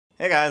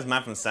Hey guys,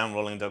 Matt from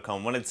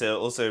Soundrolling.com. Wanted to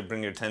also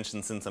bring your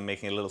attention, since I'm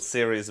making a little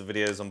series of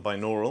videos on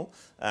binaural.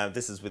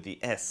 This is with the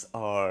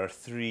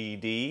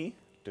SR3D.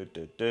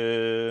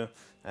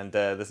 And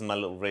this is my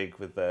little rig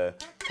with kind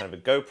of a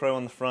GoPro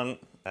on the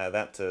front.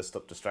 That to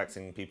stop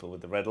distracting people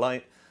with the red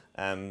light.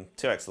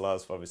 Two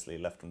XLRs for obviously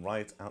left and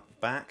right out the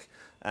back.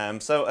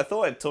 So I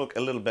thought I'd talk a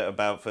little bit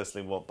about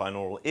firstly what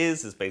binaural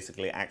is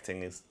basically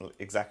acting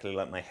exactly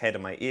like my head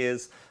and my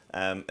ears.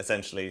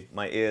 Essentially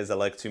my ears are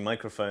like two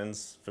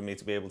microphones for me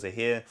to be able to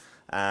hear,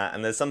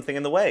 and there's something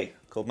in the way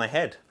called my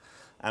head.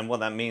 And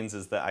what that means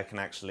is that I can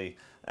actually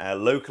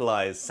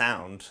localize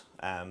sound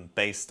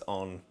based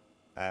on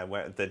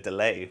where the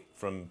delay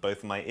from both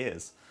of my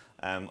ears.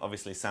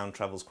 Obviously sound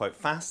travels quite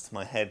fast.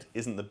 My head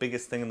isn't the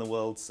biggest thing in the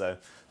world, so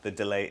the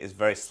delay is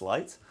very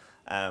slight,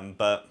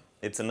 but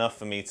it's enough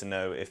for me to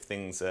know if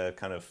things are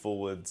kind of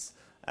forwards,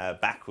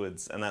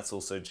 backwards, and that's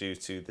also due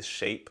to the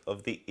shape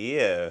of the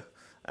ear,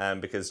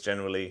 because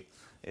generally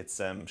it's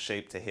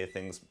shaped to hear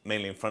things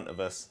mainly in front of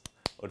us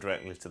or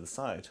directly to the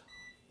side,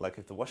 like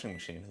if the washing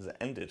machine has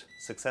ended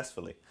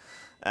successfully.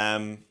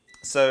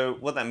 So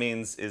what that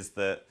means is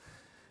that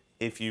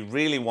if you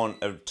really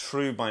want a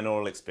true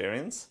binaural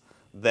experience,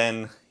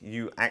 then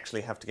you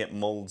actually have to get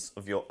molds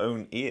of your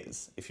own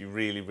ears if you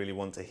really, really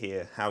want to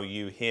hear how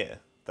you hear.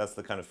 That's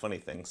the kind of funny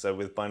thing. So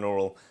with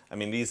binaural, I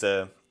mean, these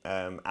are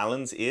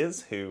Alan's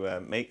ears, who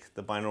make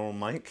the binaural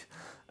mic.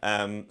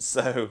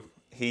 So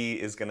he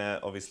is going to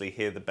obviously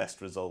hear the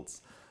best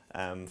results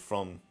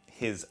from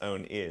his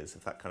own ears,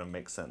 if that kind of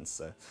makes sense.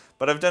 So,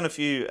 but I've done a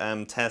few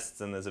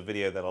tests, and there's a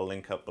video that I'll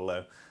link up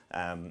below,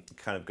 kind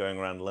of going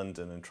around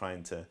London and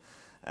trying to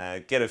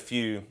get a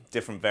few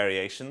different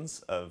variations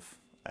of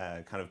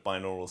kind of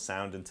binaural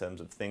sound in terms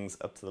of things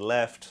up to the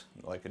left,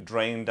 like a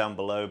drain down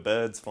below,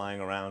 birds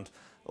flying around,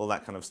 all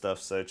that kind of stuff.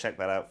 So check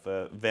that out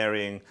for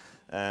varying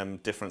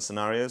different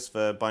scenarios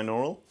for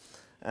binaural.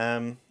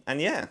 And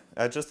yeah,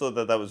 I just thought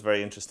that that was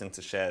very interesting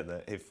to share,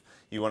 that if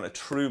you want a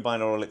true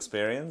binaural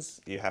experience,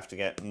 you have to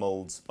get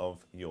molds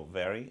of your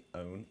very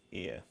own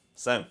ear.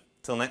 So,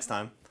 till next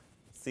time,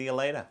 see you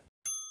later.